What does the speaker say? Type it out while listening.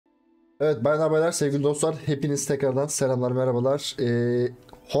Evet, bayanlar baylar, sevgili dostlar, hepiniz tekrardan selamlar merhabalar.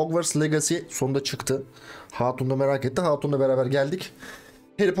 Hogwarts Legacy sonunda çıktı. Hatun da merak etti. Hatun'la beraber geldik.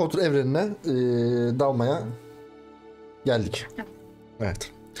 Harry Potter evrenine dalmaya geldik.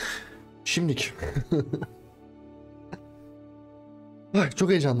 Evet. Şimdilik. Ay, çok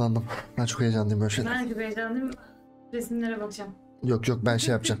heyecanlandım. Ben çok heyecanlıyım böyle şeyler. Ben de heyecanlıyım. Resimlere bakacağım. Yok ben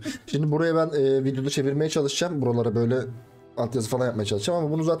şey yapacağım. Şimdi buraya ben videoda çevirmeye çalışacağım. Buralara böyle altyazı falan yapmaya çalışacağım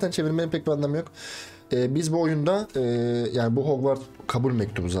ama bunu zaten çevirmenin pek bir anlamı yok. Biz bu oyunda yani bu Hogwarts kabul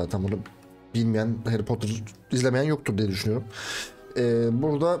mektubu zaten, bunu bilmeyen, Harry Potter izlemeyen yoktur diye düşünüyorum.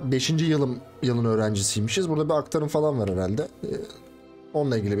 Burada 5. yılın öğrencisiymişiz. Burada bir aktarım falan var herhalde.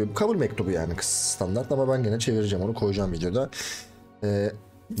 Onunla ilgili bir kabul mektubu yani, standart, ama ben gene çevireceğim, onu koyacağım videoda.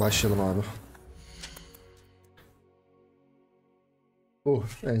 Başlayalım abi.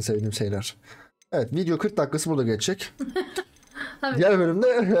 En sevdiğim şeyler. Evet, video 40 dakikası burada geçecek. Diğer bölümde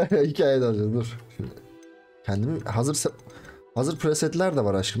hikaye alacağız. Dur. Şimdi kendimi hazır presetler de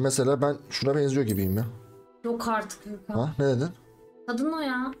var aşkım. Mesela ben şuna benziyor gibiyim ya. Yok artık. Yok. Ha, ne dedin? Kadın o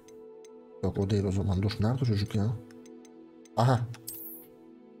ya. Yok, o değil o zaman. Dur, nerede çocuk ya? Aha.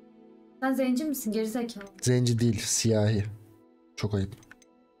 Sen zenci misin? Gerizekalı. Zenci değil, siyahi. Çok ayıp.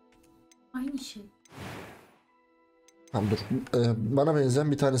 Aynı şey. Tamam dur. Bana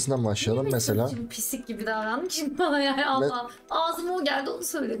benzeyen bir tanesinden başlayalım. Niye mesela. Pislik gibi davranmış şimdi bana yani. Allah. Ağzıma o geldi, onu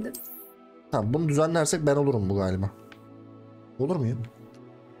söyledim. Tamam, bunu düzenlersek ben olurum bu galiba. Olur muyum?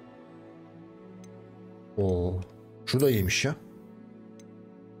 Oo. Şu da iyiymiş ya.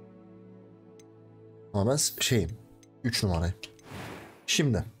 Ama ben şeyim. 3 numarayım.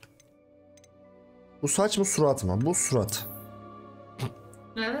 Şimdi. Bu saç mı, surat mı? Bu surat.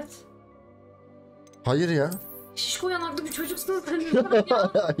 Evet. Hayır ya. Şişko yanaklı bir çocuksun sen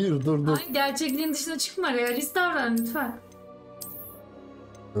ya. Hayır, dur. Ay, gerçekliğin dışına çıkma, realist davran lütfen.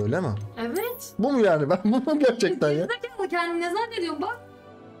 Öyle mi? Evet. Bu mu yani? Ben bu mu gerçekten ya? Gerizekalı, kendini ne zannediyorsun bak.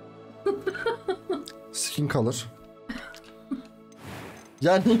 Skin color.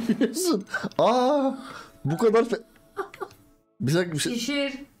 Yani biliyorsun. Bu kadar bir dakika, bir şey.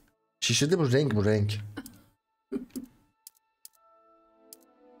 Şişir. Şişirdi bu renk.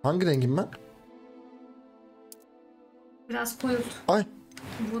 Hangi rengim ben? Biraz koyult. Ay.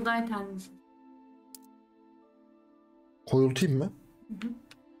 Buğday tenli. Koyultayım mı? Hı.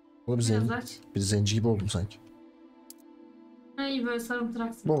 Biraz aç. Bir zenci gibi oldum sanki. Ha, iyi böyle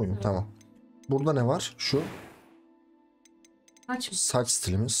sarımtıraksın. Bu muyum? Tamam. Burada ne var? Şu. Saç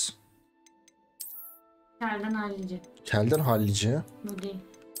stilimiz. Kelden hallice. Kelden hallice. Bu değil.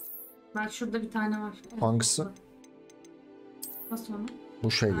 Bak şurada bir tane var. Evet, hangisi? oldu. Nasıl onu?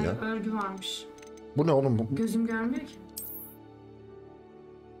 Bu şey ya. Örgü varmış. Bu ne oğlum? Gözüm görmüyor ki.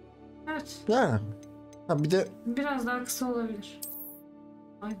 Evet. Yani. Ha, bir de biraz daha kısa olabilir.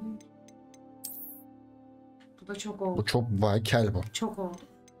 Ay. Bu da çok oldu. bu çok vay kel bu. Çok oldu.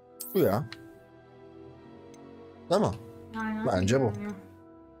 Bu ya. Değil mi? Yani bence bu.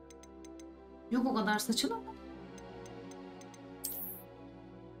 Yok o kadar saçın ama.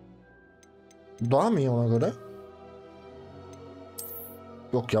 Bu daha mı iyi ona göre?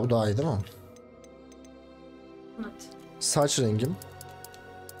 Yok ya, bu daha iyi değil mi? Evet. Saç rengim.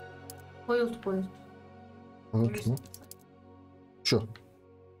 Boyut. Unut mu? Şu.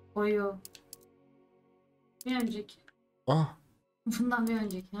 Boyu. Bir önceki. Bundan bir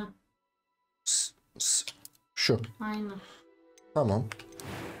önceki ha. Şu. Aynen. Tamam.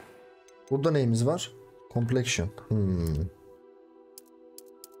 Burada neyimiz var? Complexion.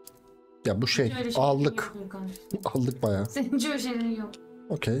 Ya bu şey aldık. Aldık bayağı. Senin hiç öyle şeylerin yok.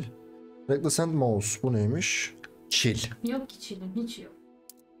 Okey. Reckless and Mouse. Bu neymiş? Chill. Yok ki chill'in, hiç yok.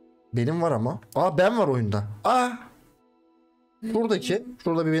 Benim var ama. Ben var oyunda.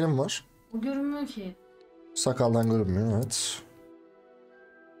 Şurada bir benim var. O görünmüyor ki. Sakaldan görünmüyor, evet.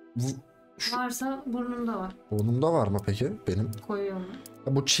 Varsa burnunda var. Burnumda var mı peki benim? Koyuyor mu?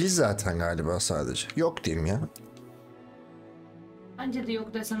 Bu chill zaten galiba sadece. Yok diyeyim ya. Bence de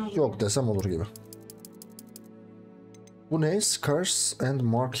yok desen olur. Yok desem olur gibi. Bu ne? Scars and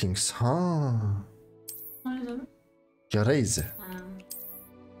markings. Ne demek? Yara izi.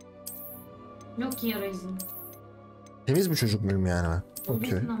 Yok ki yara izin. Temiz bir çocuk muyum yani ben?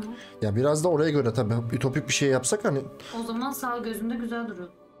 Okey. Ama. Ya biraz da oraya göre tabii ütopik bir şey yapsak hani. O zaman sağ gözünde güzel duruyor.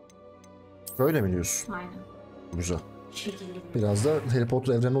 Böyle mi diyorsun? Aynen. Güzel. Şekilli. Biraz da Harry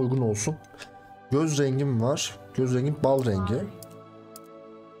Potter evrenine uygun olsun. Göz rengim var. Göz rengim bal rengi.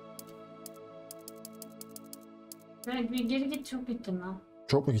 Evet, bir geri git, çok gittin lan.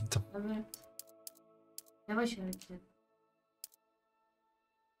 Çok mu gittim? Evet. Yavaş hareket et.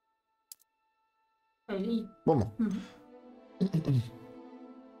 Öyle iyi. Bu mu?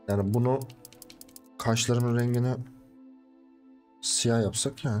 Yani bunu kaşlarımın rengini siyah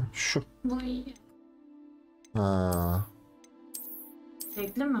yapsak yani şu. Bu iyi. Ha,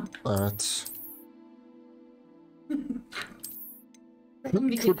 Renkli mi? evet.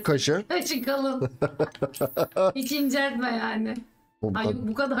 Bir Kürt kaşı. Kaşı kalın. Hiç inceltme yani. Ay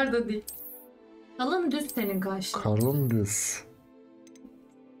bu kadar da değil. Kalın düz senin kaş. Kalın düz.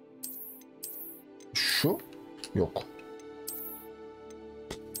 Şu? Yok.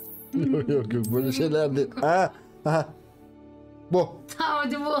 Yok böyle şeyler değil. Ha. Bu. Tamam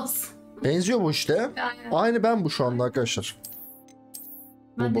hadi bu olsun. Benziyor bu işte. Aynen. Aynı ben bu şu anda arkadaşlar.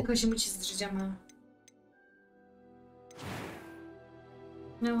 Ben Bu. de kaşımı çizdireceğim ha.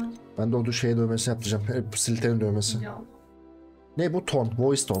 Ne var? Ben de o şey dövmesi yapacağım. Hep siltenin dövmesi. Ya. Ne bu? Ton.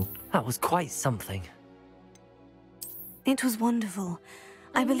 Voice tone. That was quite something. It was wonderful.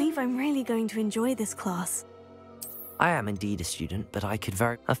 I believe I'm really going to enjoy this class. I am indeed a student, but I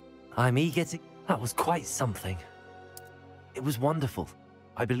could I'm eager to... That was quite something. It was wonderful.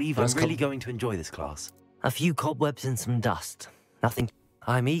 I believe I'm really going to enjoy this class. A few cobwebs and some dust. Nothing...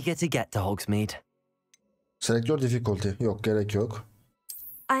 I'm eager to get to Hogsmeade. Selektör difficulty. Yok, gerek yok.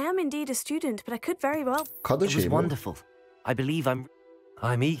 I am indeed a student, but I could very well... Kadın It was şeyi bu. wonderful. I believe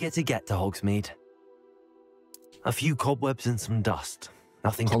I'm eager to get to Hogsmeade. A few cobwebs and some dust.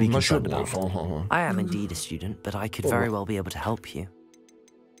 Nothing to be concerned about. I am indeed a student, but I could very well be able to help you.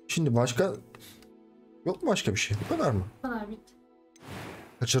 Şimdi başka... Yok mu başka bir şey? Bu kadar mı? Bu kadar bitti.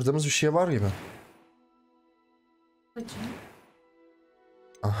 Kaçırdığımız bir şey var gibi. Kaçın.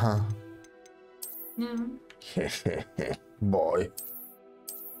 Aha. Ne? Boy.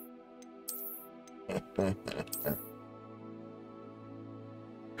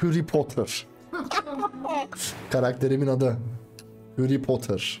 Harry Potter. Karakterimin adı. Harry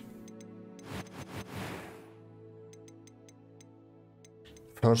Potter.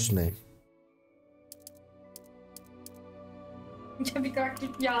 First name. Ya bir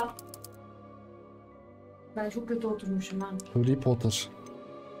taklit ya. Ben çok kötü oturmuşum ha. Harry Potter.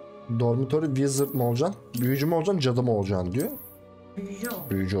 Dormitory wizard mı olacaksın? Büyücü mü olacaksın? Cadı mı olacaksın diyor. Büyücü ol.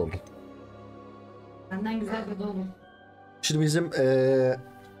 Büyücü oldum. Benden güzel bir oğlum. Şimdi bizim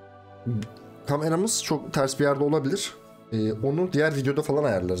kameramız çok ters bir yerde olabilir. Onu diğer videoda falan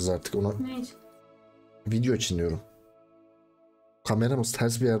ayarlarız artık. Ona Ne için? video için diyorum. Kameramız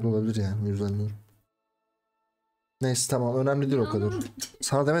ters bir yerde olabilir yani. O yüzden diyorum. Neyse tamam. Önemli değil o kadar.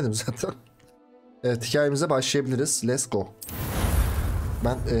 Sana demedim zaten. Evet, hikayemize başlayabiliriz. Let's go.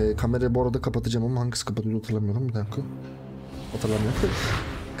 Ben kamerayı bu arada kapatacağım ama hangisi kapatıyor hatırlamıyorum. Bir dakika. Hatırlamıyorum.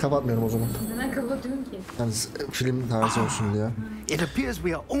 Kapatmıyorum o zaman. Neden kapatıyorsun ki? Yani film tarzı olsun diye. It appears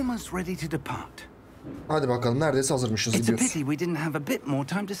we are almost ready to depart. Hadi bakalım, neredeyse hazırmışız, It's a gidiyoruz. pity we didn't have a bit more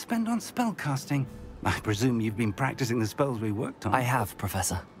time to spend on spellcasting. I presume you've been practicing the spells we worked on. I have,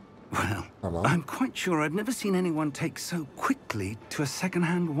 Professor. Well, Tamam. I'm quite sure I've never seen anyone take so quickly to a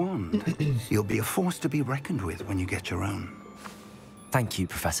second-hand wand. You'll be a force to be reckoned with when you get your own. Thank you,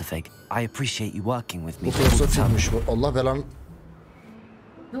 Professor Fig. I appreciate you working with me. Bu profesör filmmiş bu. Allah belanı.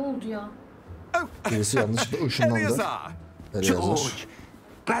 Ne oldu ya? Birisi yanlışlıkla ışınlandı. Eleazar! George,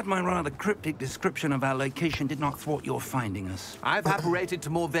 glad my rather cryptic description of our location did not thwart your finding us. I've apparated to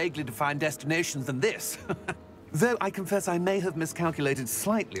more vaguely defined destinations than this. Though I confess I may have miscalculated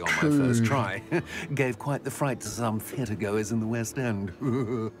slightly on my first try. Gave quite the fright to some theatregoers in the West End.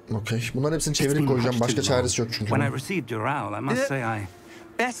 Okey. Bunların hepsini It's çevirip been koyacağım. much Başka too long. çaresi yok çünkü. When I received your owl, I must say I...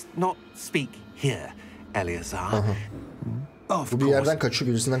 Best not speak here, Eleazar. Of Bu bir yerden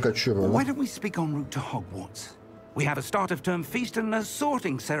kaçıyor, birisinden kaçıyor Why böyle. don't we speak en route to Hogwarts? We have a start of term feast and a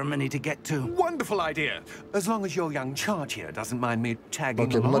sorting ceremony to get to. Wonderful idea. As long as your young charge here doesn't mind me tagging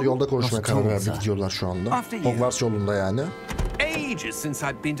Okey, bunlar along. yolda konuşmaya Nasıl karar olsa? verdi, gidiyorlar şu anda. After you. Hogwarts yolunda yani. Ages since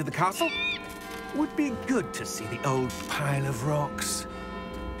I've been to the castle. Would be good to see the old pile of rocks.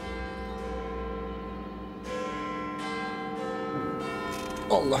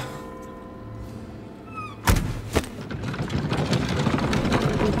 Allah.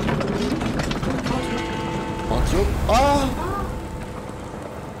 At yok. Aa!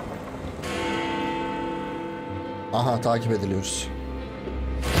 Aha, takip ediliyoruz.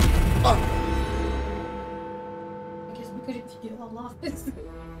 Ah! Herkes bir garip gidiyor. Allah affetsin.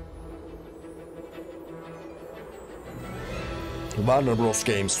 Warner Bros.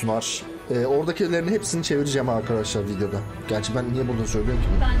 Games sunar. Oradakilerin hepsini çevireceğim arkadaşlar videoda. Gerçi ben niye bunu söylüyorum ki?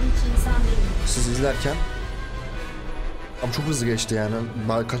 Ben hiç insan değilim. Siz izlerken. Ama çok hızlı geçti yani.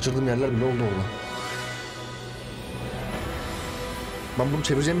 Kaçırdığım yerler bile oldu orada. Ben bunu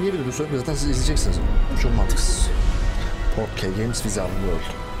çevireceğim niye videoda söylüyorum? Zaten siz izleyeceksiniz. Çok mantıksız. Portkey Games Visa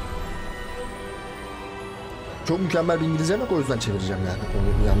World. Çok mükemmel bir İngilizcem yok, o yüzden çevireceğim yani.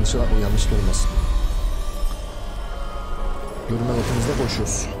 O yanlış olmasın. Görünme notumuzda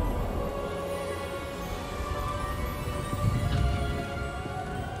koşuyoruz.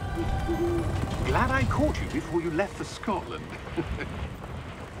 Glad I caught you before you left for Scotland.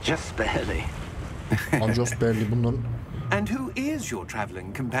 Just barely. Just barely bundan. And who is your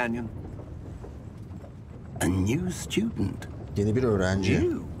traveling companion? A new student. Yeni bir öğrenci.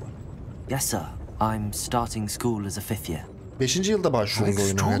 You? Yes, sir. I'm starting school as a 5th year. 5. yılda başlıyoruz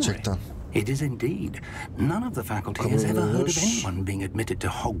oyuna gerçekten. It is indeed. None of the faculty has ever heard of anyone being admitted to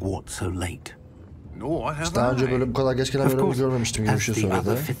Hogwarts so late. Nor have Daha önce I. böyle bu kadar geç gelen öğrenci görmemiştim gibi bir As şey the other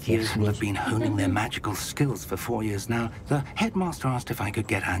söyledi. fifth years will have been honing their magical skills for 4 years now, the headmaster asked if I could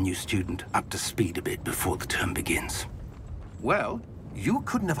get our new student up to speed a bit before the term begins. Well, you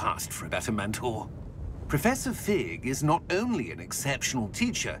couldn't have asked for a better mentor. Professor Fig is not only an exceptional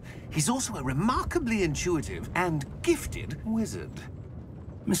teacher, he's also a remarkably intuitive and gifted wizard.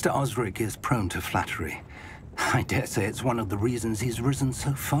 Mr. Osric is prone to flattery. I dare say it's one of the reasons he's risen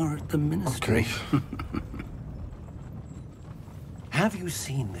so far at the ministry. Okay. Have you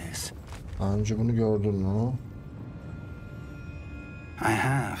seen this? Daha önce bunu gördün mü? I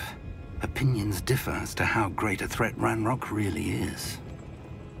have. Opinions differ as to how great a threat Ranrock really is.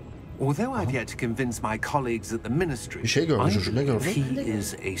 Although I've yet to convince my colleagues at the ministry, Bir şey gördü I çocuk, ne gördü? believe he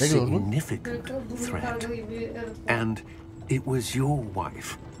is a gördü? significant threat. And it was your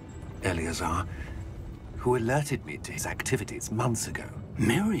wife, Eleazar, who alerted me to his activities months ago.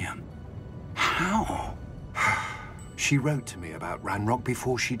 Miriam? How? She wrote to me about Ranrock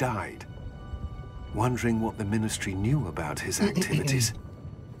before she died, wondering what the ministry knew about his activities.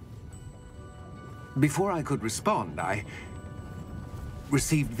 Before I could respond, I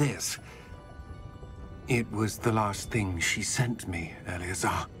received this. It was the last thing she sent me,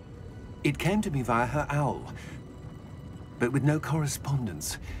 Eleazar. It came to me via her owl, but with no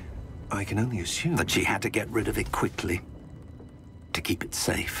correspondence. I can only assume That she had to get rid of it quickly to keep it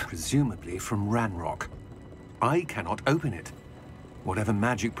safe. presumably from Ranrock. I cannot open it. Whatever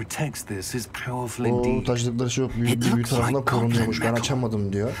magic protects this is powerful O indeed. taşıdıkları şey yok. Büyü tarafından korunuyormuş. Ben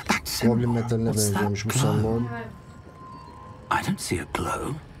açamadım diyor. Goblin metaline benziyormuş bu sembol. I don't see a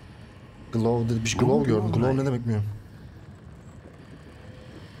glow. Glow dedi. Bir şey glow gördüm. Glow ne demek bilmiyorum.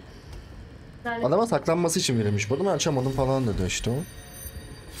 Adama saklanması için verilmiş. Bu adamı açamadım falan dedi işte o.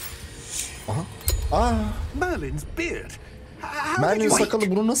 Aha. Aa. Merlin's beard. Merlin'in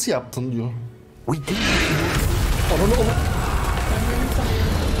sakalı bunu nasıl yaptın diyor. We did. Ananı oğlum.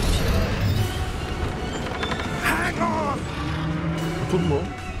 Hang on! Tutun mu?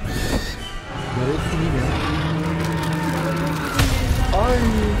 Nereye tutayım ya? Ay.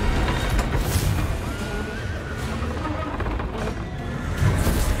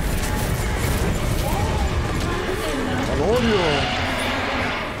 Ya ne oluyor?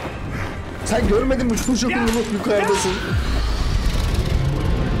 Sen görmedin mi? Çok yukarıdasın.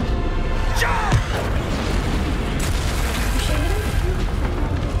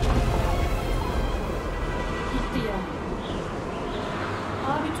 Gitti ya.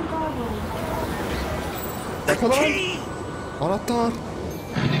 Abi çok ağır oldu. Yakala. Anahtar.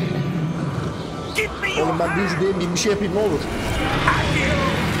 Oğlum ben büyücü değilim, bir şey yapayım ne olur.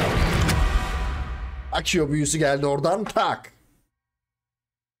 Akio büyüsü geldi oradan, tak.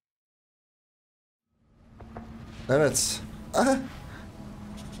 Evet. Aha.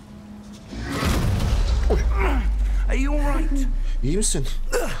 Oy. Are you alright? İyi misin?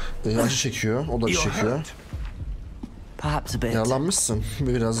 Acı çekiyor, o da acı çekiyor. Perhaps a bit. Yaralanmışsın.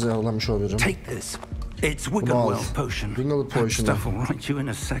 Biraz yaralanmış olabilirim. Take this. It's Bunu al. Wigglewell potion. Wigglewell That potion. stuff will right you in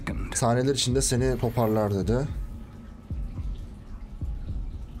a second. Saniyeler içinde seni toparlar dedi.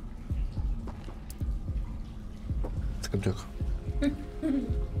 Sıkıntı yok.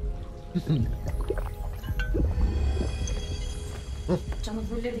 Canı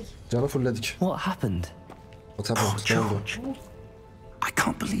fulledik. Canı fullledik. What happened? What Oh, happened? Ne oldu? George. I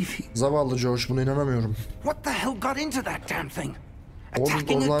can't believe he... Zavallı George, buna inanamıyorum. What the hell got into that damn thing? Oğlum,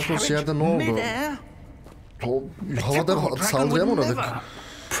 Attacking a Orlantos yerde carriage ne oldu? mid-air? O havada Typical dragon saldırıya mı would uğradık? never.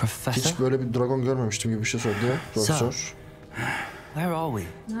 Professor? Hiç böyle bir dragon görmemiştim gibi bir şey söyledi. Profesör. Where are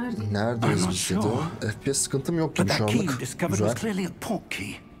we? Nerede? Neredeyiz I'm biz not dedi. sure. FPS sıkıntım yok But gibi that şu key you anlık. discovered Güzel. was clearly a port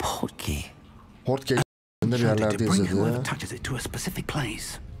key. Portkey. Port gate'inde bir Intended to yerlerdeyiz bring whoever dedi. touches it to a specific place.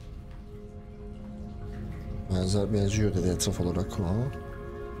 Benziyor dedi etraf olarak. Ha.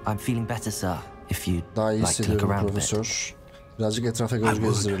 I'm feeling better, sir. If you'd Daha iyi like to look hissediyorum around a bit. profesör. Birazcık etrafa göz I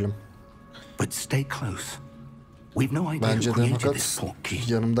would. gezdirelim. But stay close. We've no idea Bence who de created this fakat port key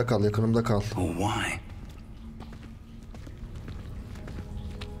yanımda kal, yakınımda kal. or why.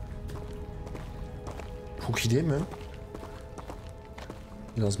 Çok Çok iyi değil mi?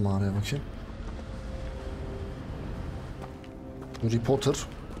 Biraz mağaraya bakayım. Harry Potter.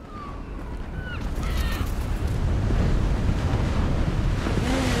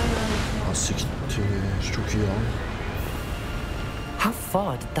 Asiktir. Çok iyi ya. How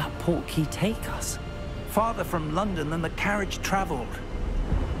far did that portkey take us? Farther from London than the carriage travelled.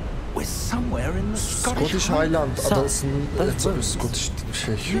 We're somewhere in the Scottish Highland adasının Scottish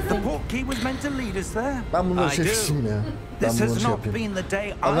şey. The portkey was meant to lead us there. Ben bunları çevireyim ya. Ben bunları şey yapayım.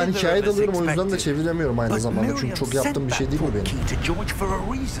 Ama ben hikaye dalıyorum, o yüzden de çeviremiyorum aynı zamanda. Çünkü çok yaptığım bir şey değil bu benim.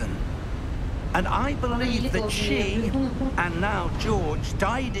 And I believe that she, and now George,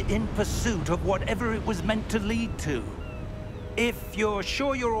 died in pursuit of whatever it was meant to lead to. If you're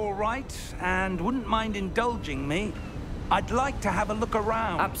sure you're all right and wouldn't mind indulging me, I'd like to have a look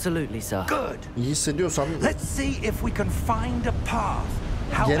around. Absolutely, sir. Good. İyi hissediyorsan... Let's see if we can find a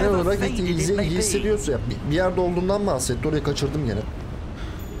path. Genel olarak iyi hissediyorsa, bir yerde olduğundan bahsetti, orayı kaçırdım gene.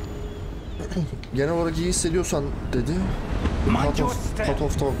 Genel olarak iyi hissediyorsan dedi. Cut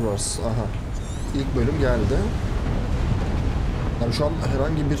of Hogwarts. Aha. İlk bölüm geldi. Yani şu an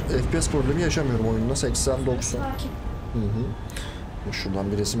herhangi bir FPS problemi yaşamıyorum oyunda. 80-90.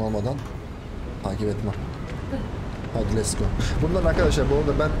 Şuradan bir resim almadan takip etmem. Hadi let's go. Bundan arkadaşlar bu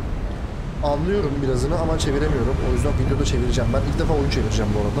arada ben anlıyorum birazını ama çeviremiyorum. O yüzden videoda çevireceğim. Ben ilk defa oyun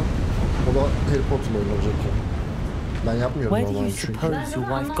çevireceğim bu arada. O da Harry Potter oyunu olacak yani. Ben yapmıyorum Where do you normalde çünkü. suppose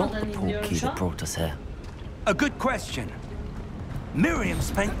your wife got the portkey that brought us here? A good question. Miriam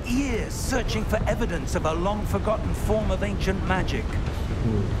spent years searching for evidence of a long-forgotten form of ancient magic.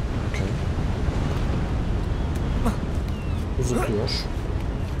 Okay. Uzatıyor.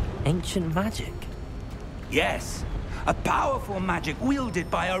 Ancient magic? Yes, a powerful magic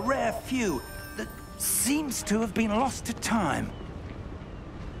wielded by a rare few that seems to have been lost to time.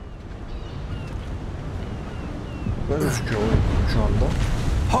 Böyle gözüküyor şu anda.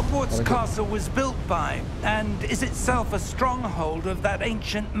 Hogwarts Castle was built by, and is itself a stronghold of that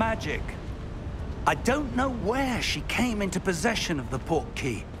ancient magic. I don't know where she came into possession of the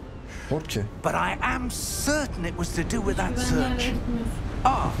portkey. Portkey? But I am certain it was to do with that search.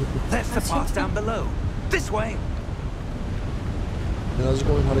 Ah, there's the path down below. This way. Birazcık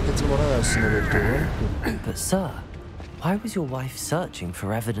oyun hareketini bana versin diye bekliyorum. But sir, why was your wife searching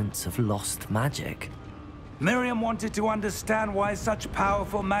for evidence of lost magic? Miriam wanted to understand why such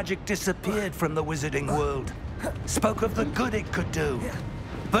powerful magic disappeared from the wizarding world. Spoke of the good it could do.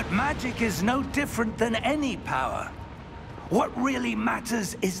 But magic is no different than any power. What really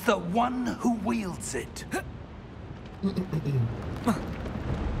matters is the one who wields it.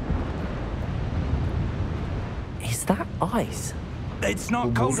 Is that ice? It's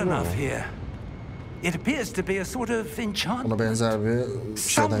not cold enough here. It appears to be a sort of enchantment. Ona benzer bir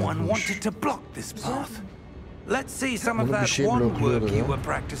şeyden Someone yapılmış. wanted to block this path. Let's see some of that wand work you were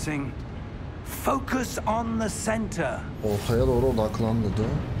practicing. Focus on the center. Ortaya doğru odaklan dedi.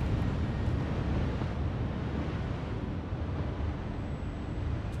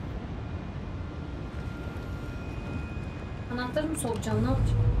 Anahtarı mı sokacaksın? Ne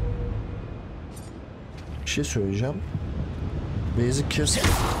yapacaksın? Bir şey söyleyeceğim. Basic Kiss.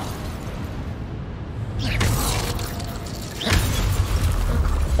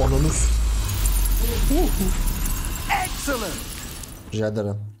 Onunuz. Excellent. Rica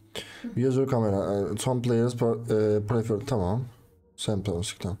ederim. User kamera. Some players prefer. Tamam. Sample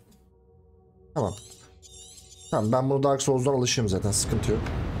ışıktan. Tamam. Tamam, ben bunu Dark Souls'dan alışığım zaten, sıkıntı yok.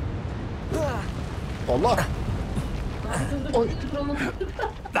 Allah! Oy!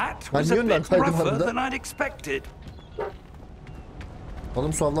 That was a bit rougher than I'd expected.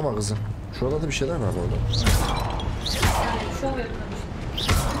 Oğlum sallama kızım. Şurada da bir şeyler var orada. Şov yapıyormuş.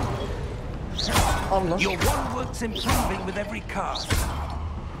 Allah. Your wand works improving with every cast.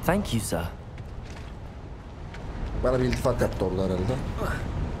 Thank you, sir. Bana bir iltifat yaptı orada herhalde.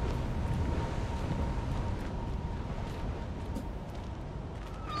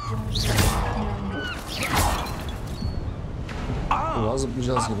 Biraz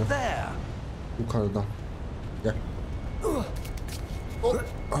zıplayacağız gibi. Yukarıdan. Gel.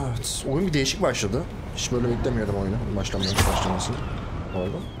 Evet. Oyun bir değişik başladı. Hiç böyle beklemiyordum oyunu. Başlamasını.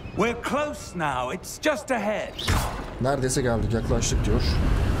 Orada. We're close now. It's just ahead. Neredeyse geldik. Yaklaştık diyor.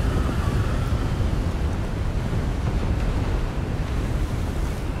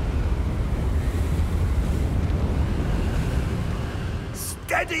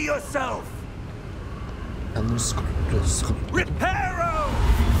 Steady yourself. Kendimi sıkıp. Reparo.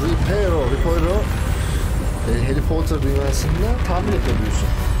 Harry Potter dünyasında tamir edebiliyorsun.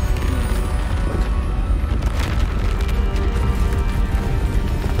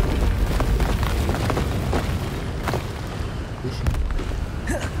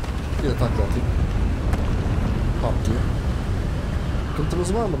 Bir de takla atayım. Hop diye.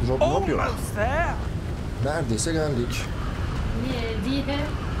 Sıkıntımız var mı? Drop yok. Almost there. Neredeyse geldik. Niye diye.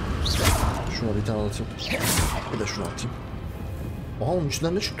 Şuna bir tane atayım. Bir de şunu atayım. Aha onun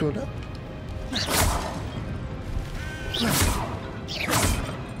içinden ne çıktı öyle?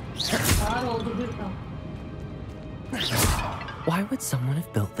 Ağır oldu bir tam. Why would someone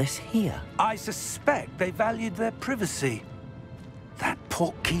have built this here? I suspect they valued their privacy. That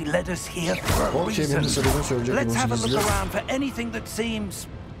portkey led us here for a Portkey benim reason. sebebini söyleyecek Let's have a olursunuz look diye. around for anything that seems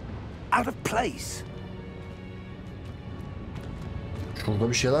out of place. Şurada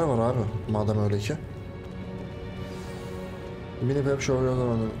bir şeyler var abi. Madem öyle ki. Minimap şovlardan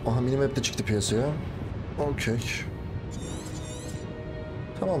onu. Aha minimap de çıktı piyasaya. Okey.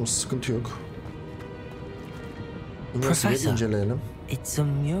 Tamam sıkıntı yok. Professor, inceleyelim. it's a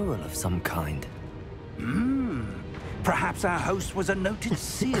mural of some kind. Perhaps our host was a noted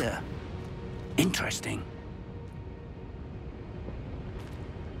seer. Interesting.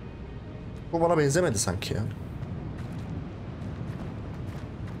 Bu bana benzemedi sanki ya.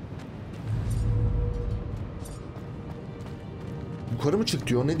 Yukarı mı çık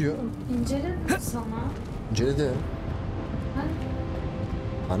diyor, ne diyor? İncele sana. İnceledim. Ha?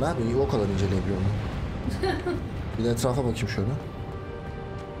 Ha ne yapayım, o kadar inceleyebiliyorum. Bir de etrafa bakayım şöyle.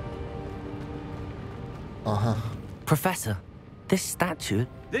 Aha. Professor, this statue...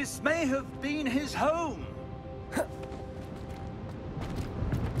 This may have been his home.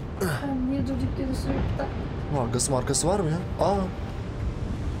 Ben niye durduk yere sürekli? Arkası var mı ya? Aa.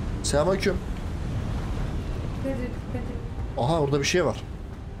 Selamünaleyküm. Dikkat et. Aha orada bir şey var.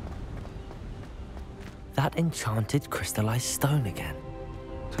 That enchanted crystallized stone again.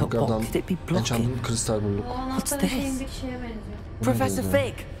 But Tekrardan what could it be blocking? enchanted kristal bulduk. O anahtarın this? şeyindeki şeye benziyor. Professor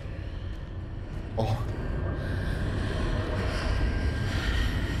Fig! Oh.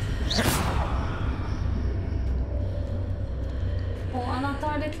 O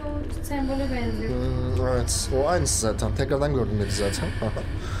anahtardaki o sembole benziyor. Evet, o aynısı zaten. Tekrardan gördüm dedi zaten.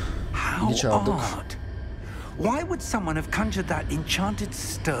 How çağırdık. odd. Why would someone have conjured that enchanted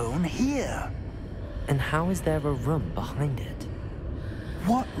stone here? And how is there a room behind it?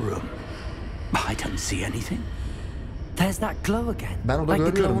 What room? I don't see anything. There's that glow again. Ben orada like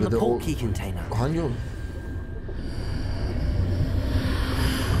the glow görmüyorum on the dedi. O, portkey container. hangi o?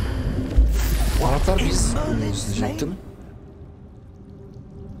 Anahtar biz izleyecektim.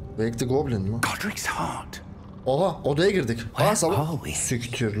 Wake the Goblin mi? Godric's heart. Oha odaya girdik. Where Salak. are we?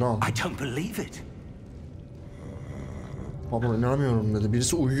 Siktir lan. I don't believe it. Baba inanamıyorum dedi.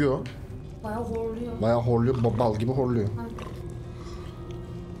 Birisi uyuyor. Bayağı horluyor. Bayağı horluyor. Bal gibi horluyor.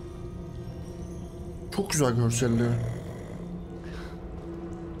 Çok güzel görselliği.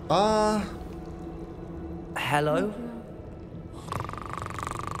 Aa. Hello?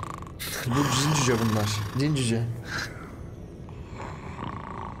 Bu cincüce bunlar. Cincüce.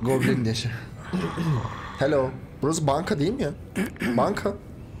 Goblin deşi. Hello. Burası banka değil mi ya? Banka.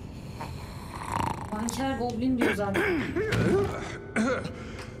 Banker goblin diyor zaten.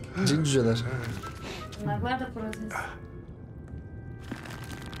 Cincüceler. Bunlar da proses.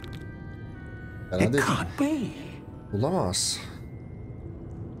 Fena It değil. can't be. Bulamaz.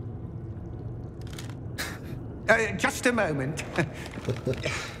 Just a moment.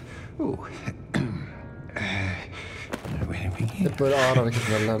 Ooh. Hep böyle ağır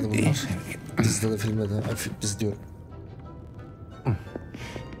hareketlerlerdi bunlar. Dizide de filmde de. Dizi diyorum.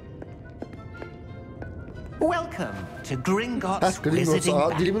 Welcome to Gringotts Gringotts. Wizarding Aa,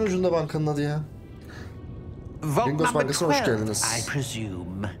 Bank. dilimin ucunda bankanın adı ya. Vault Gringotts number Bankası'na hoş 12, geldiniz. I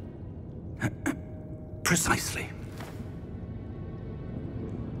presume. Precisely.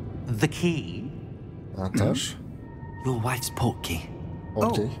 The key? Anahtar. Your wife's portkey.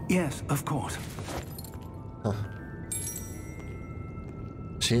 Okey. Oh, yes, of course.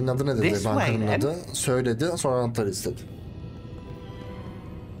 Şeyin adı ne dedi? This Bankanın way, then. adı. Söyledi. Sonra anahtarı istedi.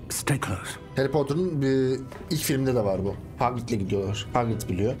 Stay close. Harry Potter'ın ilk filmde de var bu. Hagrid'le gidiyorlar. Hagrid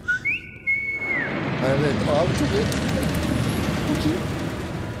biliyor. Evet abi tabii. Peki.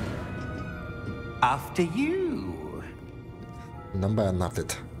 After you. Bundan bayanlar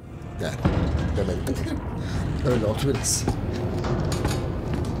dedi. Yani demedi dedi. Öyle otururuz.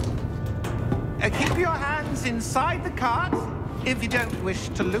 Keep your hands inside the cart if you don't wish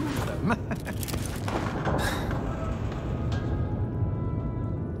to lose them.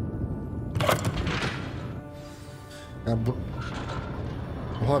 Yani bu...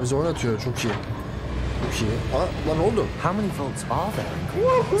 Oha bizi oynatıyor. Çok iyi. Çok iyi. Aa lan ne oldu? How many vaults are there in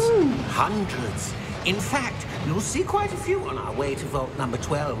Gringotts? Hundreds. In fact, you'll see quite a few on our way to vault number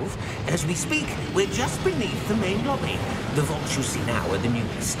 12. As we speak, we're just beneath the main lobby. The vaults you see now are the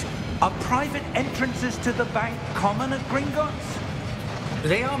newest. Are private entrances to the bank common at Gringotts?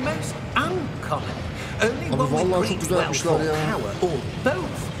 They are most uncommon. Only Abi one with vallahi çok great güzel wealth yapmışlar or ya. power, or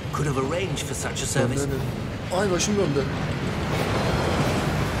both, could have arranged for such a service. Ay başım döndü.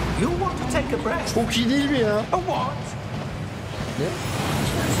 You'll want to take a breath. Çok iyi değil mi ya? A what? Ne?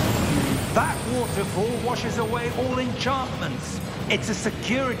 That waterfall washes away all enchantments. It's a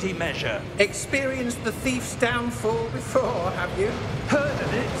security measure. Experienced the thief's downfall before, have you? Heard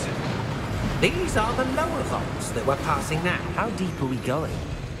of it? These are the lower vaults that we're passing now. How deep are we going?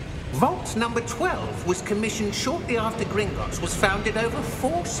 Vault number 12 was commissioned shortly after Gringotts was founded over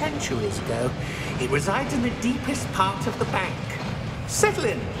 4 centuries ago. It resides in the deepest part of the bank. Settle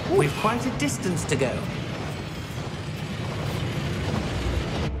in. We've quite a distance to go.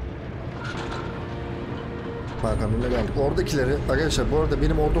 Hakan'la geldik. Oradakileri arkadaşlar bu arada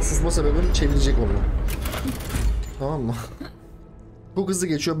benim orada susma sebebim çevirecek onu. Tamam mı? Bu hızlı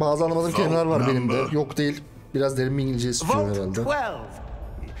geçiyor. Bazı anlamadığım kelimeler var benim de. Yok değil. Biraz derin bir İngilizce istiyorum Vault herhalde. 12.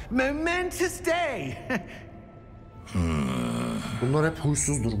 Momentous day. Bunlar hep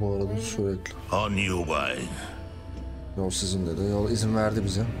huysuzdur bu arada sürekli. On your way. Yol sizin dedi. Yol izin verdi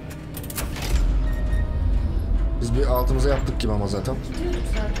bize. Biz bir altımıza yaptık gibi ama zaten. Gidiyorduk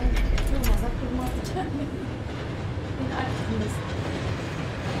zaten. Durmazsak durmazdık yani. Yine aklımız.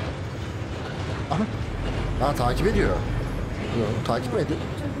 Aha. Ha takip ediyor. Yok takip mi ediyor?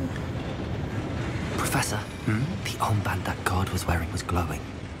 Professor, the armband that guard was wearing was glowing.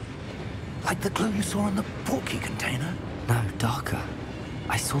 Like the glow you saw on the porky container? No, darker.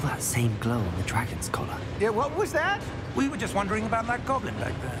 I saw that same glow on the dragon's collar. Yeah, what was that? We were just wondering about that goblin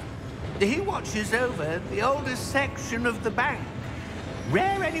back there. He watches over the oldest section of the bank.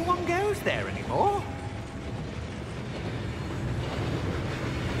 Rare anyone goes there anymore.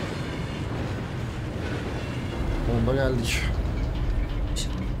 Onda geldik.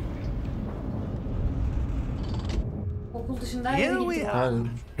 Okul dışında her yere Here we gittik. are. Yani,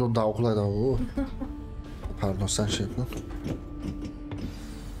 dur daha okula da. Pardon sen şey yapma.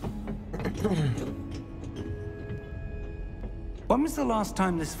 When was the last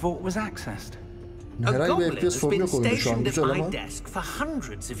time this vault was accessed? A Herhangi bir goblin FPS has sorun been yok oyunda şu an stationed at güzel my ama. desk for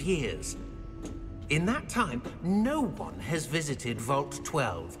hundreds of years. In that time, no one has visited Vault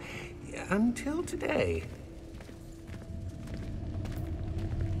 12 until today.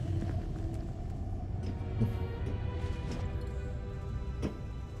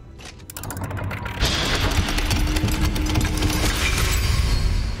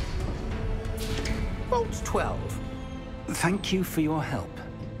 Vault 12. Thank you for your help.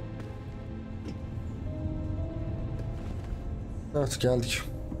 Evet geldik.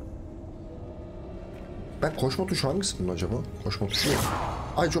 Ben koşma tuşu hangisi bunun acaba? Koşma tuşu yok.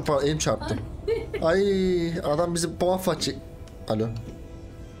 Ay çok pardon elim çarptı. Ay adam bizi mahvedecek. Alo.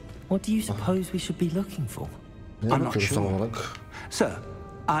 What do you suppose we should be looking for? Ne I'm not bakıyoruz tam sure. olarak? Sir,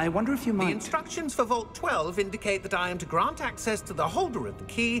 I wonder if you The might... instructions for Vault 12 indicate that I am to grant access to the holder of the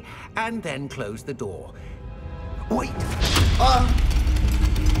key and then close the door. Wait!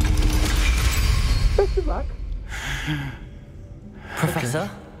 Professor?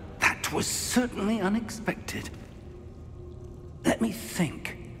 That was certainly unexpected. Let me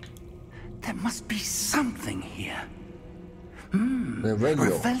think. There must be something here. Revelio.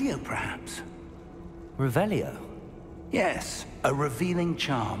 Revelio, perhaps? Revelio? Yes, a revealing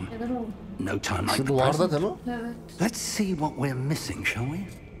charm. Neden oldu? No time like Şu the duvarda present. değil mi? Evet. Let's see what we're missing, shall we?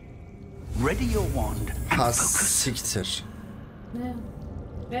 Ready your wand and Ha focus. siktir. Ne?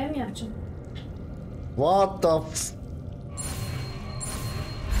 Ben mi yapacağım? What the f...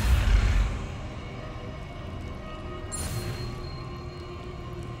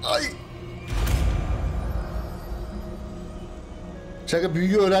 Ay. Şaka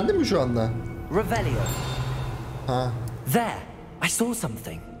büyüyü öğrendin mi şu anda? Revelio. Ha. There! I saw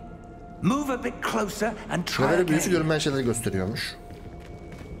something. Move a bit closer and try Revelio büyüsü again. görünmeyen şeyleri gösteriyormuş.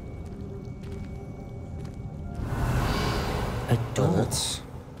 A door. Evet.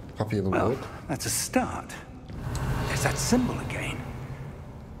 Kapıyı Well, bulduk. that's a start. There's that symbol again.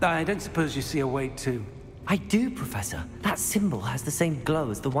 I don't suppose you see a way to... I do, Professor. That symbol has the same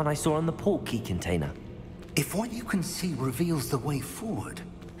glow as the one I saw on the port key container. If what you can see reveals the way forward,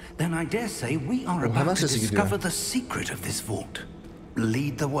 then I dare say we are hemen about to sesi gidiyor. discover the secret of this vault.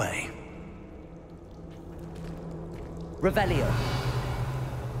 Lead the way. Revelio.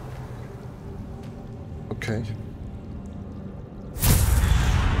 Okay.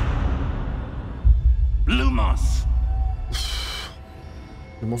 Lumos!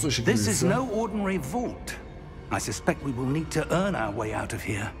 Limos'u ışık This is büyüsü. no ordinary vault. I suspect we will need to earn our way out of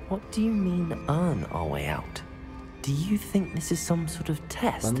here. What do you mean, earn our way out? Do you think this is some sort of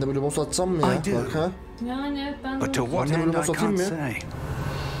test? Ben de böyle boss atsam mı ya? I do. Bak ha. Yani ben de... But to what Ben de end böyle I boss atayım can't mı? say.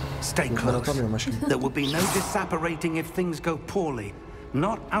 Stay Ben close. atamıyorum aşkım. There will be no disapparating if things go poorly.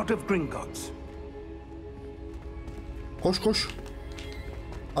 Not out of Gringotts. Koş koş.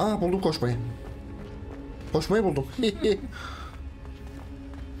 Aa buldum koşmayı. Koşmayı buldum.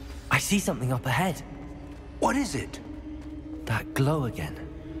 I see something up ahead. What is it? That glow again,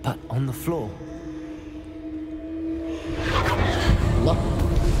 but on the floor. Allah.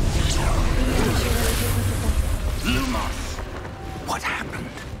 Lumos! What happened?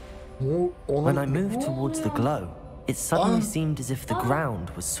 When I moved towards the glow, it suddenly seemed as if the ground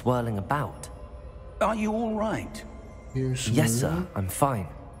was swirling about. Are you all right? Yes, sir, I'm fine.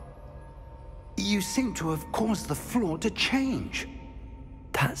 You seem to have caused the floor to change.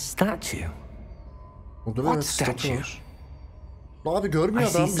 That statue. Burada What bir statü statue? var. Abi I görmüyor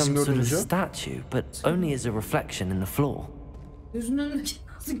see adam some bizim sort of gördüğümüzü. statue, but only as a reflection in the floor. Gözünün önündeki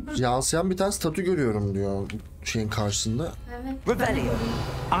nasıl görüyor? Yansıyan bir tane statü görüyorum diyor şeyin karşısında. Evet. Rebellion.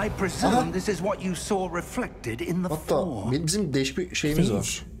 I presume this is what you saw reflected in the Hatta floor. bizim değişik bir şeyimiz These,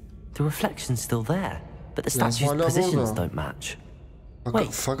 var. the reflection's still there, but the Yes, statue's hala positions burada. don't match. Fakat,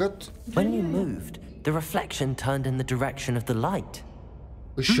 Wait. fakat When you moved, the reflection turned in the direction of the light.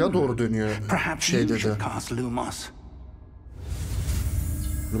 ışığa doğru dönüyor Perhaps şey you dedi. should cast Lumos.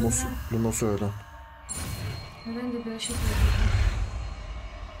 Lumos öyle. Neden de bir şey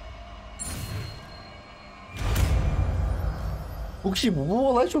Bu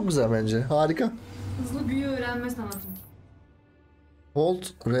olay çok güzel bence. Harika. Hızlı büyü öğrenme sanatı. Hold,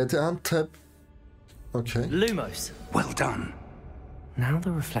 RT and tap. Okay. Lumos. Well done. Now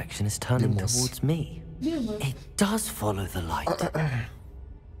the reflection is turning Lumos. towards me. It does follow the light.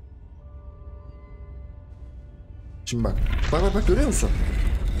 Şimdi bak. Bak görüyor musun?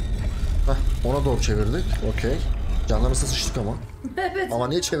 Heh, ona doğru çevirdik. Okey. Canlarımızda sıçtık ama. Evet. Ama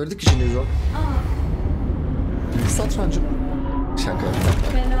niye çevirdik ki şimdi yok? Büyük satrancı. Şaka yaptım.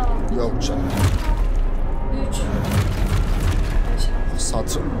 Bela aldım. Yok canım. 3. 5.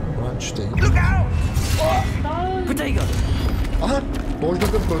 Satranç değil. Look out! Potato. Aha!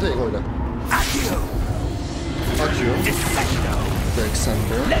 Dojladım Protego'yla. Accio! Akıyor. Defecto!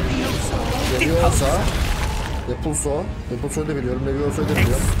 Dexendo. Levioso! Leviosa. Repulso. Repulso'yu da biliyorum. Levioso'yu da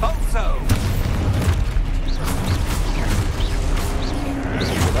biliyorum. Expulso!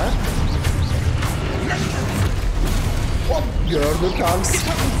 Şöyle. Hop! Gördüm kanks.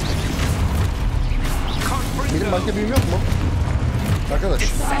 Benim başka büyüm yok mu? Arkadaş.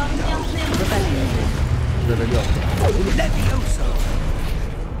 Rebeli yaptım. Levioso!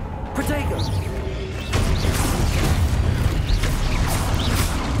 Potato.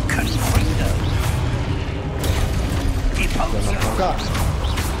 Confrido! Depulso! Kanka.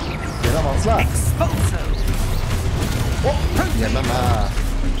 Yemem asla. Expulso! Hop. Yemem ha.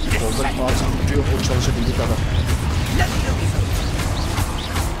 Orada ağzım tutuyor o çalışabildiği kadar. Levioso!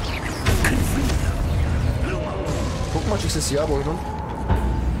 Confrido! Çok mu açık sesi ya bu oyunun?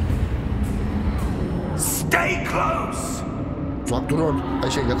 Stay close! Uzak durun.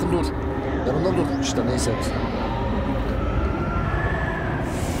 Ay şey yakın dur. Yanında dur. İşte neyse.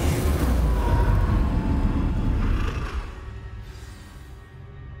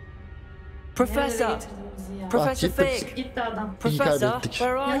 Professor. Professor gittim. Fig. Gitti adam. İyi Professor, kaybettik.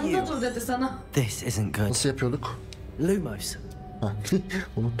 where are you? Yanında dur dedi sana. This isn't good. Nasıl yapıyorduk? Lumos. Ha,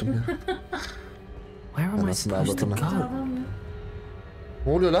 unuttum ya. Where am I Anasını supposed to avradını. go? Adam ya.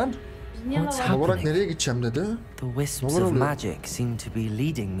 Ne oluyor lan? Biz niye What's hava Tam olarak happening? nereye gideceğim dedi. The wisps Neler of oluyor? magic seem to be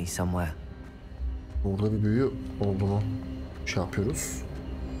leading me somewhere. Burada bir büyü olduğunu şey yapıyoruz.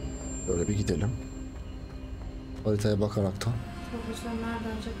 Böyle bir gidelim. Haritaya bakaraktan. Profesör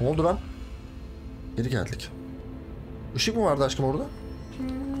nereden acaba? Ne oldu lan? Geri geldik. Işık mı vardı aşkım orada?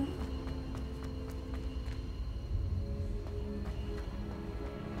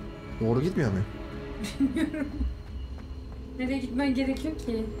 Doğru gitmiyor muyum? Nereye gitmen gerekiyor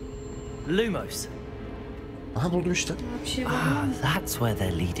ki? Lumos. Aha buldum işte. Bir şey var Ah, mı? that's where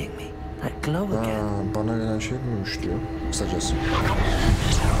they're leading me. That glow again. Aa, bana gelen şey buymuş diyor. Kısacası.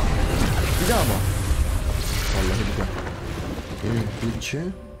 Bir daha mı? Vallahi bir daha. 1, 2,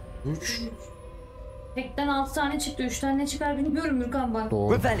 3. Tekten 6 tane çıktı. 3 tane ne çıkar bilmiyorum Mürkan bak.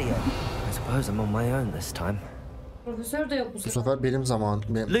 Doğru. Rebellion. I suppose I'm on my own this time. Profesör de yok bu Bu sefer. sefer benim zaman,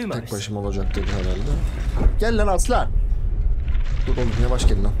 benim Lumos. tek başıma olacak dedi herhalde. Gel lan aslan. Dur oğlum yavaş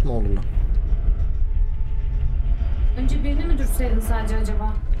gelin lan. Ne olur lan. Önce birini mi dürtseydin sadece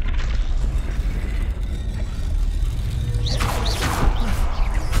acaba?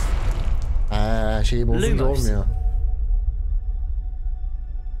 Şeyi bozunca Lumos. olmuyor.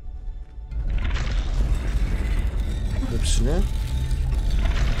 hepsini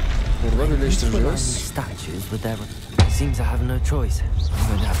burada birleştireceğiz. Statues with their seems I have no choice. I'm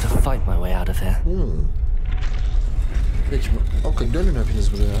going to have to fight my way out of here. Peki, okey, dönün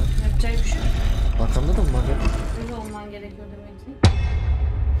hepiniz buraya. Yapacak bir şey yok. Arkamda da mı var? Öyle olman gerekiyor demek ki.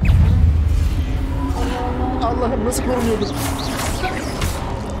 Allah'ım nasıl korunuyordum?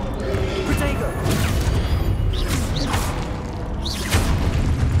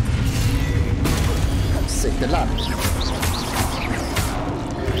 Siktir lan.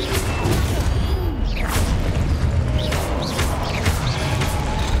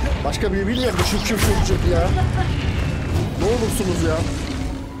 Başka büyü bilmiyorum. Şık ya. Ne olursunuz ya.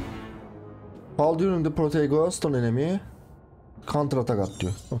 Fall during the Protego stun enemy. Counter attack at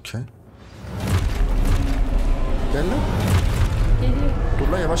diyor. Okey. Gel lan. Geliyor. Dur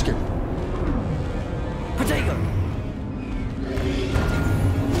lan, yavaş gel. Protego.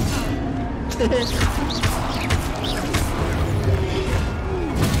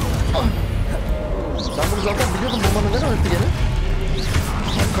 Ben bunu zaten biliyordum. Bomba neden öğretti gene?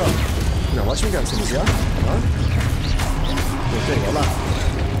 Kanka. Yavaş mı gelsiniz ya? Ha? Yeter ya lan.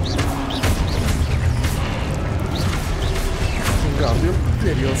 Guardian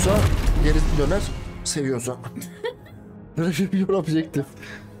veriyorsa geri döner, seviyorsa. Your objective.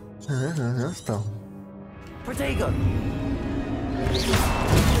 Tamam. Protego.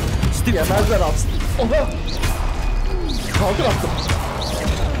 Yemezler atsın. Oha! Kaldır attım.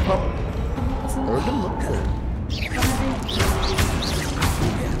 Tamam. Öldün mü?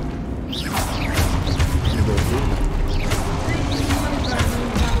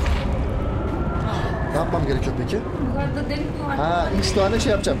 Ne yapmam gerekiyor peki? Yukarıda delik mi var? Ha, 3 tane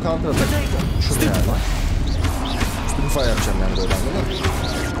şey yapacağım. Counter attack. Şurada yani. Üstü yapacağım yani böyle, anladın mı?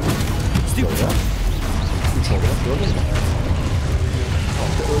 Böyle. 3 oldu. Gördün mü?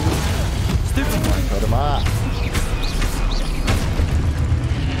 Kaldı, öldüm. Karım ha.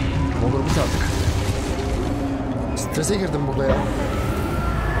 Olur bit artık. Strese girdim burada ya.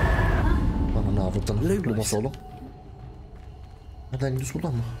 Bana ne avradın? Lumas oğlum. Nereden gidiyoruz,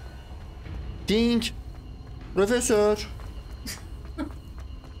 buradan mı? Ding! Profesör!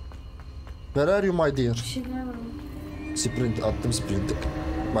 Where are you my dear? Bir şeyler var. Sprint, attım sprint'i.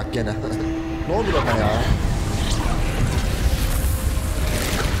 Bak gene. Ne oldu bana ya?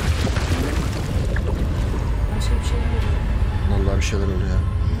 Başka bir şeyler var. Vallahi bir şeyler oluyor ya.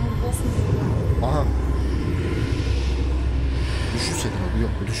 Aha. Düşünseli mi?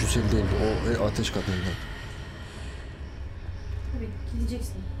 Yok, bu düşünseli değildi. O ateş kadındı. Tabii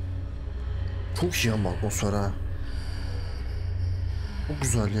gideceksin. Çok iyi ama atmosfer ha. Çok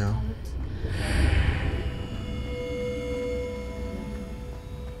güzel ya.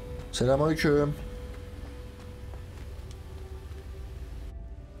 Selamünaleyküm.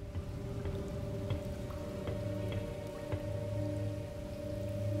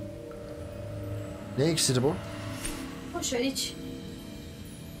 Ne iksiri bu? Boşver iç.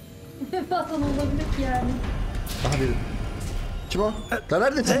 Vatan olabilir ki yani. Aha biri. Kim o?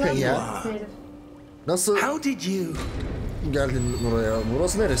 Nerede çıktın ya? Herif. Nasıl How did you... geldin buraya?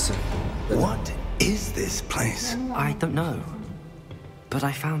 Burası neresi? What is this place? I don't know. But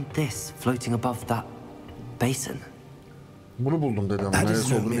I found this floating above that basin. Bunu buldum dedi ama That is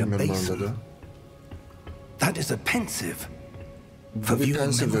neresi olduğunu only a bilmiyorum ben basin. dedi. That is a pensive. For Bu bir viewing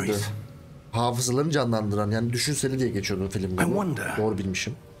pencil dedi. memories. Hafızalarını canlandıran, yani düşünseli diye geçiyordu filmde. I bu. wonder. Doğru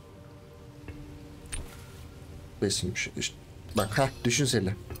bilmişim. Besinmiş işte. Bak ha,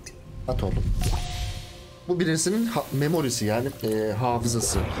 düşünseli. At oğlum. Bu birisinin memorisi, yani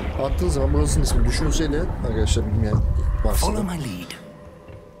hafızası. Attığın zaman burasının ismi düşünseli. Arkadaşlar bilmeyen varsa Follow da my lead.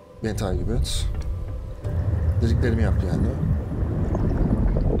 beni takip et. Dediklerimi yap yani.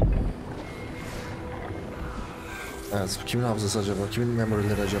 Evet, kimin hafızası acaba? Kimin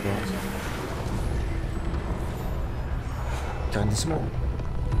memorileri acaba? Kendisi mi o?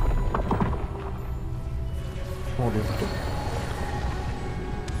 Ne oluyor burada?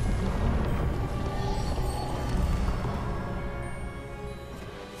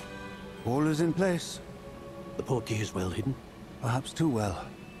 All is in place. The portkey is well hidden. Perhaps too well.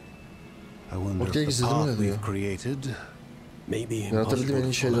 I wonder Portkey if the gizledi mi path ne diyor? we've created. Maybe Yaratabildiğim en iyi impossible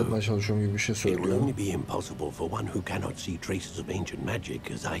to şeyi follow. yapmaya çalışıyorum gibi bir şey It will söylüyor. only be impossible for one who cannot see traces of ancient magic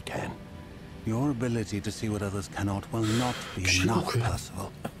as I can. Your ability to see what others cannot will not be enough, Percival.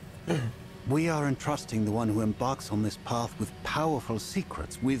 We are entrusting the one who embarks on this path with powerful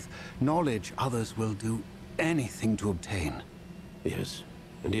secrets, with knowledge others will do anything to obtain. Yes,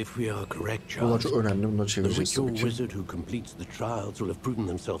 and if we are correct, Bunlar Charles, çok önemli, bunları the çevireceğiz witch or tabii ki. wizard who completes the trials will have proven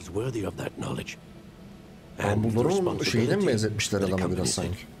themselves worthy of that knowledge. Yani And the bunların şeyine mi responsibility benzetmişler that adama biraz accompanies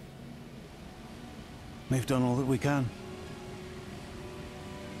sanki? it. We've done all that we can.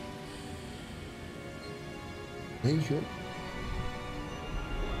 Ne yiyor?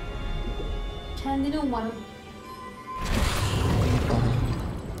 Kendini umarım.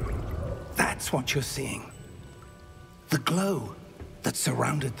 That's what you're seeing. The glow that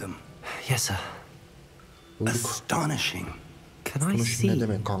surrounded them. Yes, sir. Astonishing. Can I see ne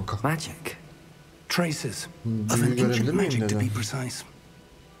demek kanka? magic? Traces of an ancient magic, to be precise.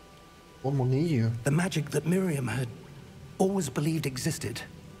 Oğlum o ne yiyor? The magic that Miriam had always believed existed,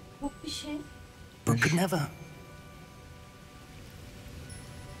 Yok bir şey. but could never.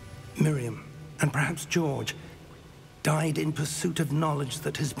 Miriam, and perhaps George, died in pursuit of knowledge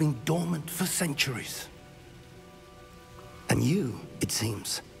that has been dormant for centuries. And you, it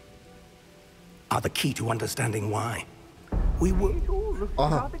seems, are the key to understanding why. We were... It all looks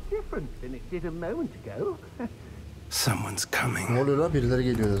rather different than it did a moment ago. Someone's coming. Ne oluyor lan? Birileri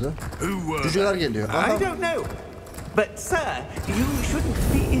geliyor dedi. Cüceler geliyor. Aha. I don't know. But, sir, you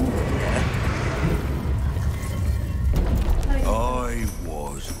shouldn't be in here. I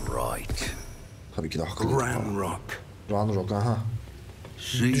was right. Tabii ki de haklı. Ranrock. Ranrock, aha.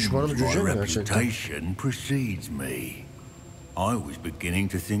 Seems Düşmanım my cüce mi gerçekten? reputation precedes me. I was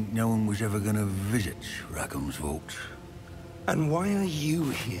beginning to think no one was ever going to visit Rackham's vault. And why are you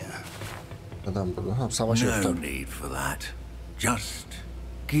here? Neden burada? Ha, savaş No yaptı. need for that. Just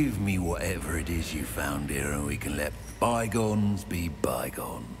give me whatever it is you found here and we can let bygones be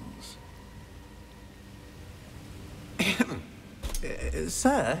bygones.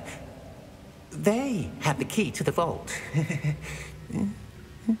 Sir, they have the key to the vault.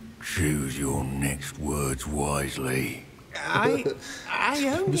 Choose your next words wisely. I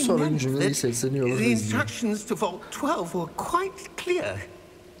only sonraki meant cümleyi that sesleniyorlar, the izliyor. instructions to Vault 12 were quite clear.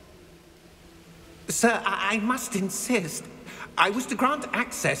 Sir, I must insist. I was to grant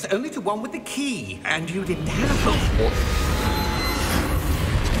access only to one with the key, and you didn't have it.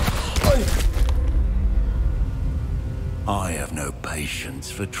 I have no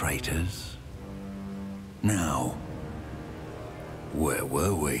patience for traitors. Now, where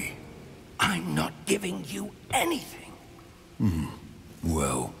were we? I'm not giving you anything.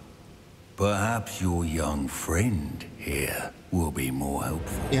 Well, perhaps your young friend here will be more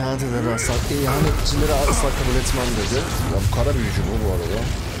helpful. İhanetlere asla, ihanetçileri asla kabul etmem dedi. Ya bu kara büyücü bu arada.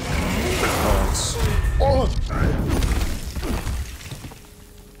 Evet. Oh!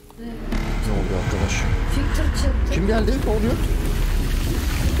 Ne oluyor arkadaş? Victor çıktı. Kim geldi? Ne oluyor?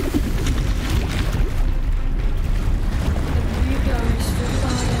 Büyük görmek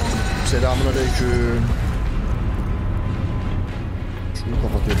istiyorum. Selamünaleyküm. Şunu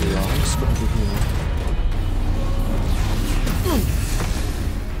kapatıyordu ya. Nasıl kapatıyordu ya?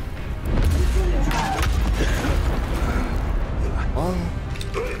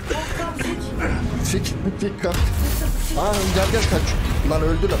 Fik kaç. Gel kaç. Lan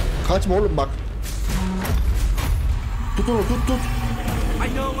öldü lan. Kaçma oğlum bak. Tut onu tut. I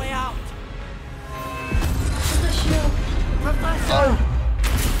know a way out. Taşıyor. Al.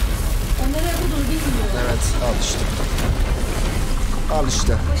 O nereye bulur bilmiyorum. Evet al işte. Al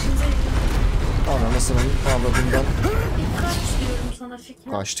işte. Anasının avradından. Kaç diyorum sana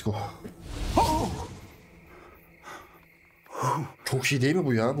Fikri. Kaçtık o. Çok iyi değil mi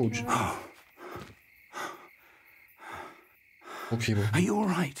bu ya? Bu çok iyi bu. Are you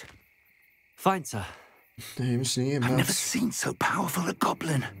all right? Fine, sir. İyi misin? İyiyim I've ben. never seen so powerful a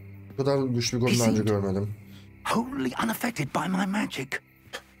goblin. Bu kadar güçlü bir goblin daha önce görmedim. Wholly unaffected by my magic.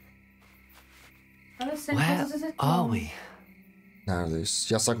 Evet, seni Where patates ettim. are we? Neredeyiz?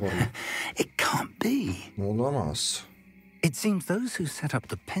 Yasak var mı? It can't be. Olamaz. It seems those who set up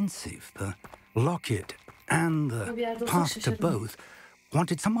the pensive, the locket, and the path to both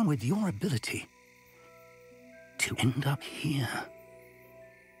wanted someone with your ability to end up here.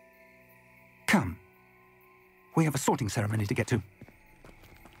 Come. We have a sorting ceremony to get to.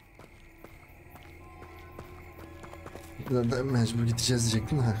 Mecbur gideceğiz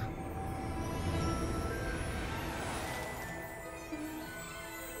diyecektim de.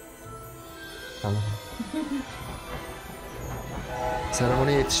 Tamam.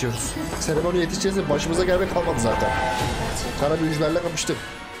 Seremoniye yetişiyoruz. Seremoniye yetişeceğiz de başımıza gelmek kalmadı zaten. Kara büyücülerle kapıştık.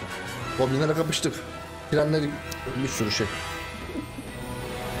 Goblinlerle kapıştık. Trenler bir sürü şey.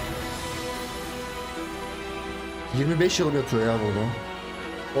 25 yıl yatıyor ya burada.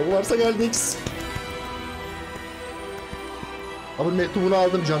 Hogwarts'a geldik. Abi mektubunu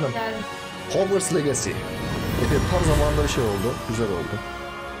aldım canım. Geldim. Hogwarts Legacy. Evet, tam zamanında bir şey oldu. Güzel oldu.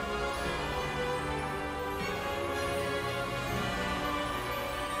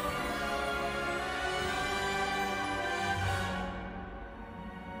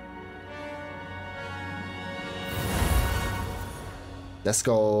 Let's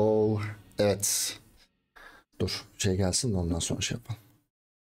go. Evet. Dur şey gelsin de ondan sonra şey yapalım.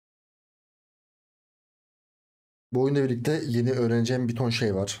 Bu oyunla birlikte yeni öğreneceğim bir ton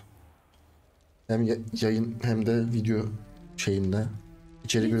şey var. Hem yayın hem de video şeyinde.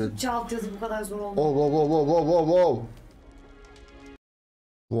 İçerik üret. Türkçe altyazı bu kadar zor olmadı. Wow.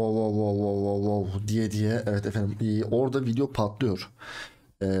 Wow diye evet efendim orada video patlıyor.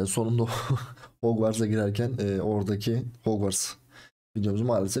 Sonunda Hogwarts'a girerken oradaki Hogwarts videomuzu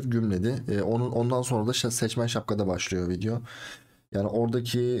maalesef gümledi. Ondan sonra da seçmen şapkada başlıyor video. Yani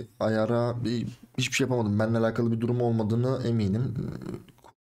oradaki ayara hiçbir şey yapamadım. Benimle alakalı bir durum olmadığını eminim.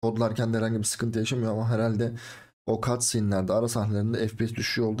 Kodlarken de herhangi bir sıkıntı yaşamıyor ama herhalde o cutscene'lerde, ara sahnelerinde FPS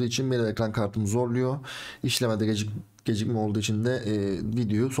düşüyor olduğu için benim ekran kartım zorluyor. İşlemede gecikme olduğu için de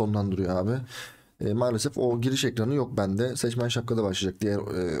videoyu sonlandırıyor abi. Maalesef o giriş ekranı yok bende. Seçmen şapkada başlayacak diğer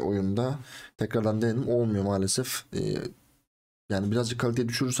oyunda. Tekrardan denedim. Olmuyor maalesef. Yani birazcık kaliteyi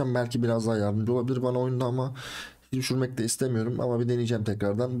düşürürsem belki biraz daha yardımcı olabilir bana oyunda ama düşürmek de istemiyorum. Ama bir deneyeceğim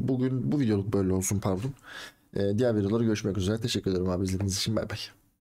tekrardan. Bugün bu videoluk böyle olsun pardon. Diğer videoları görüşmek üzere. Teşekkür ederim abi izlediğiniz için. Bay bay.